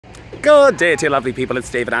Good day to you lovely people, it's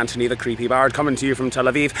David Anthony, the Creepy Bard, coming to you from Tel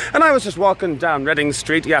Aviv. And I was just walking down Reading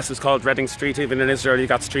Street. Yes, it's called Reading Street, even in Israel you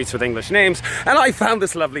got streets with English names. And I found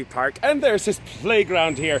this lovely park, and there's this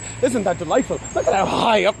playground here. Isn't that delightful? Look at how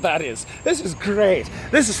high up that is. This is great.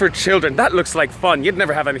 This is for children. That looks like fun. You'd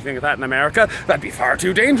never have anything like that in America. That'd be far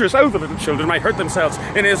too dangerous. Oh, the little children might hurt themselves.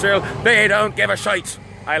 In Israel, they don't give a shite.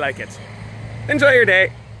 I like it. Enjoy your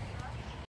day.